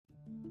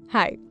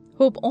Hi,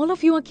 hope all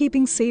of you are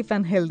keeping safe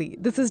and healthy.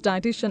 This is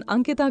dietitian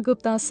Ankita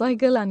Gupta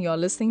Saigal and you're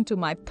listening to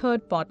my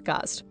third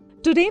podcast.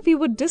 Today we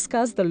would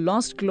discuss the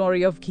lost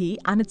glory of ghee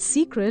and its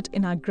secret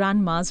in our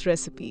grandma's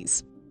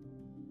recipes.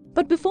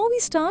 But before we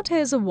start,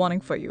 here's a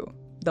warning for you.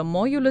 The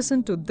more you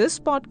listen to this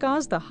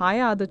podcast, the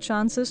higher are the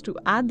chances to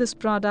add this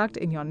product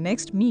in your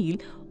next meal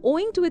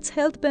owing to its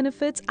health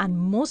benefits and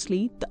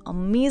mostly the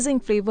amazing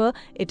flavor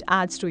it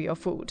adds to your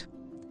food.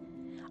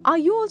 Are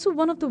you also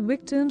one of the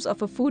victims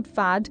of a food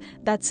fad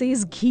that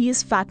says ghee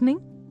is fattening?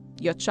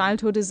 Your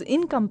childhood is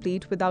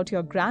incomplete without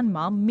your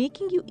grandma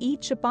making you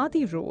eat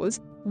chapati rolls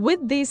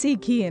with desi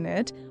ghee in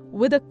it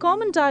with a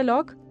common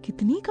dialogue,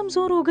 "Kitni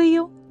kamzor ho gayi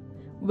ho?"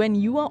 when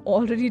you are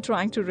already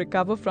trying to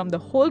recover from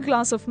the whole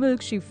glass of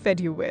milk she fed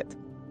you with.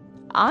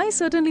 I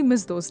certainly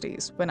miss those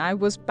days when I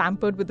was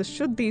pampered with the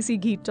Shuddh Desi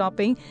ghee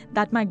topping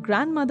that my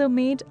grandmother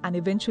made and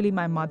eventually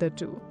my mother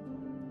too.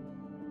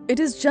 It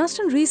is just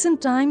in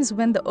recent times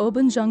when the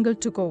urban jungle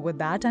took over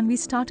that and we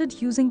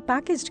started using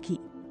packaged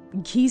ghee.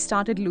 Ghee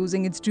started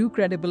losing its due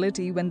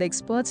credibility when the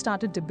experts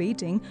started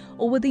debating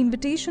over the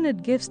invitation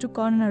it gives to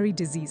coronary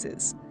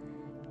diseases.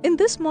 In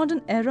this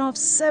modern era of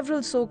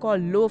several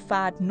so-called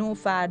low-fat,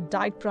 no-fat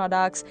diet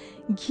products,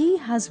 ghee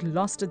has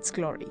lost its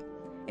glory.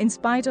 In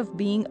spite of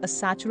being a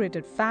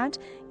saturated fat,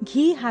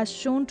 ghee has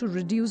shown to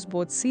reduce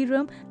both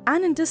serum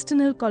and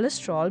intestinal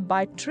cholesterol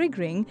by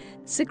triggering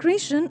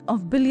secretion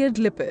of biliary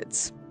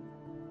lipids.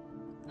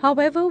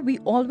 However, we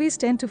always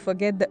tend to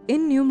forget the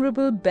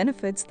innumerable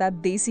benefits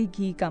that desi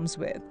ghee comes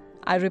with.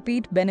 I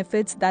repeat,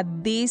 benefits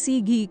that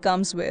desi ghee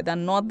comes with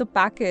and not the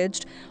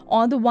packaged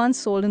or the ones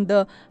sold in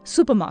the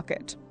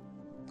supermarket.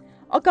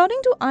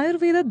 According to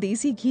Ayurveda,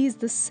 desi ghee is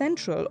the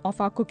central of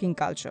our cooking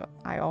culture.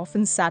 I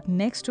often sat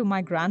next to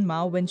my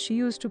grandma when she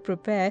used to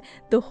prepare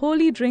the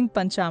holy drink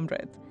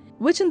Panchamrit,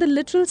 which in the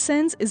literal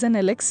sense is an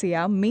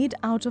elixir made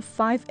out of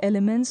 5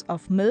 elements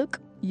of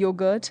milk,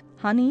 yogurt,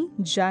 honey,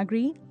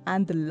 jaggery,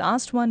 and the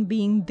last one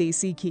being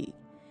desi ghee.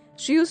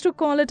 She used to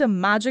call it a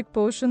magic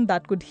potion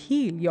that could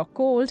heal your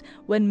cold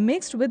when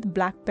mixed with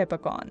black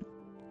peppercorn.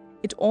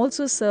 It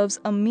also serves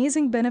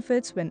amazing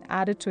benefits when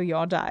added to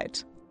your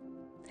diet.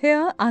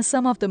 Here are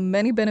some of the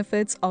many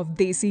benefits of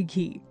desi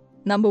ghee.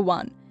 Number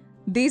 1.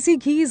 Desi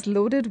ghee is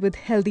loaded with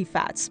healthy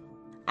fats.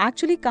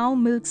 Actually, cow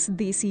milk's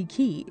desi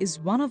ghee is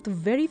one of the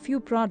very few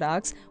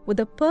products with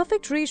a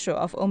perfect ratio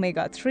of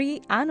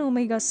omega-3 and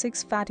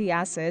omega-6 fatty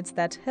acids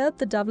that help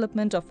the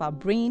development of our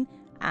brain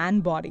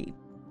and body.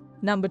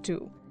 Number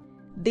 2.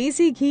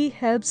 Desi ghee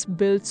helps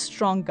build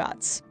strong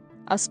guts.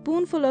 A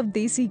spoonful of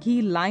desi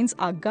ghee lines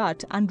our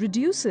gut and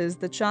reduces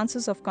the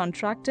chances of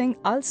contracting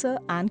ulcer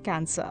and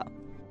cancer.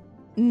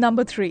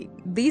 Number 3.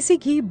 Desi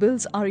ghee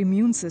builds our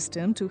immune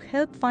system to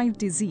help fight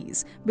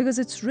disease because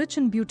it's rich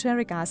in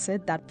butyric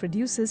acid that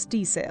produces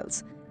T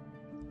cells.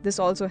 This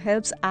also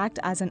helps act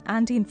as an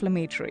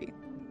anti-inflammatory.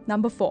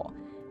 Number 4.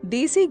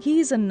 Desi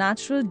ghee is a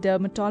natural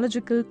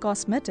dermatological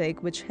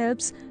cosmetic which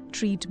helps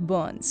treat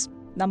burns.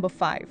 Number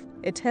 5.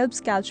 It helps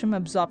calcium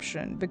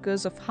absorption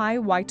because of high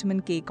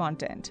vitamin K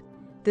content.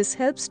 This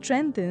helps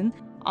strengthen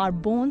our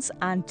bones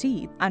and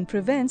teeth and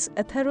prevents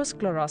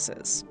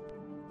atherosclerosis.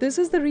 This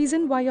is the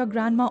reason why your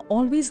grandma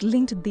always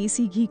linked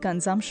desi ghee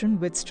consumption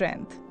with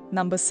strength.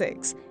 Number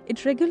 6.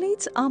 It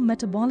regulates our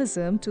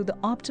metabolism to the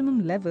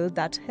optimum level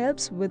that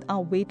helps with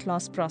our weight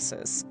loss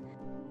process.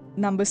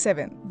 Number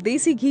 7.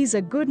 Desi ghee is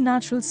a good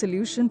natural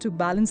solution to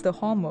balance the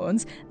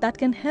hormones that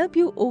can help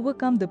you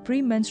overcome the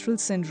premenstrual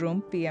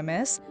syndrome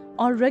 (PMS)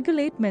 or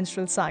regulate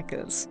menstrual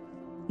cycles.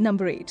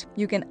 Number 8.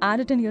 You can add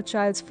it in your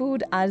child's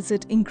food as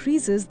it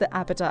increases the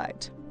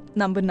appetite.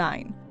 Number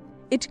 9.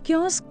 It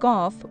cures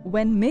cough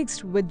when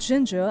mixed with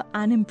ginger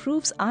and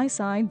improves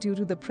eyesight due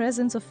to the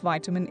presence of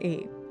vitamin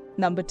A.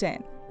 Number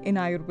 10. In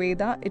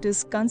Ayurveda, it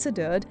is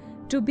considered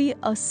to be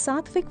a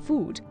sattvic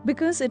food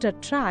because it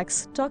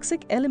attracts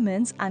toxic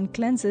elements and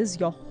cleanses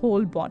your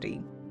whole body.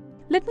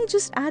 Let me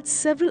just add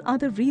several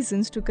other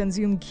reasons to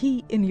consume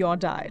ghee in your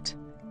diet.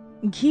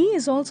 Ghee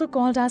is also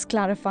called as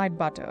clarified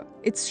butter.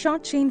 Its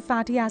short-chain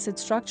fatty acid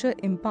structure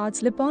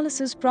imparts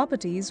lipolysis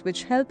properties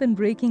which help in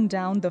breaking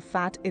down the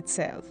fat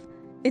itself.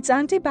 Its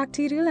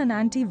antibacterial and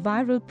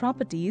antiviral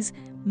properties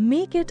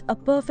make it a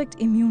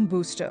perfect immune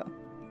booster.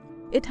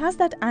 It has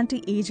that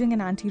anti-aging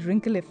and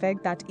anti-wrinkle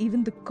effect that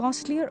even the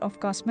costlier of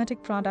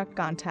cosmetic product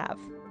can't have.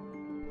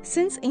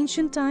 Since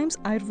ancient times,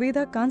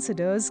 Ayurveda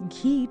considers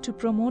ghee to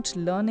promote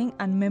learning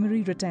and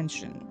memory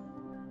retention.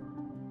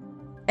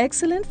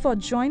 Excellent for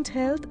joint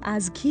health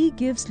as ghee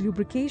gives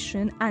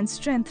lubrication and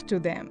strength to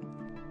them.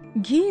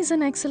 Ghee is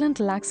an excellent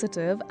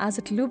laxative as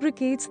it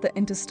lubricates the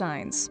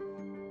intestines.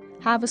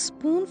 Have a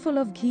spoonful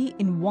of ghee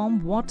in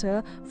warm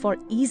water for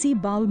easy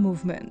bowel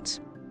movement.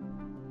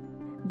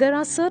 There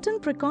are certain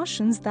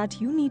precautions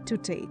that you need to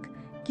take.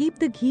 Keep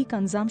the ghee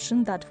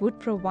consumption that would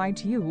provide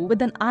you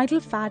with an ideal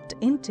fat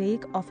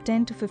intake of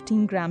 10 to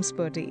 15 grams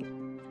per day.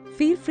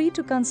 Feel free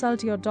to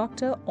consult your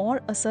doctor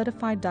or a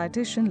certified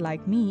dietitian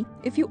like me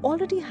if you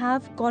already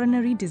have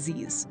coronary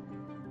disease.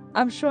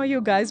 I'm sure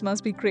you guys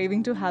must be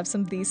craving to have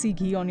some desi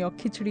ghee on your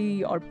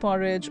khichdi or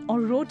porridge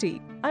or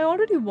roti. I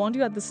already warned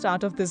you at the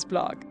start of this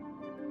blog.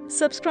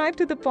 Subscribe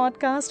to the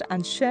podcast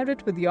and share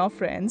it with your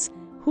friends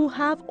who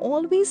have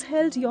always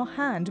held your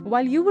hand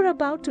while you were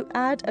about to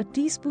add a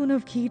teaspoon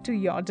of ghee to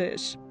your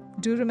dish.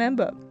 Do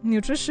remember,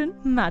 nutrition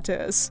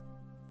matters.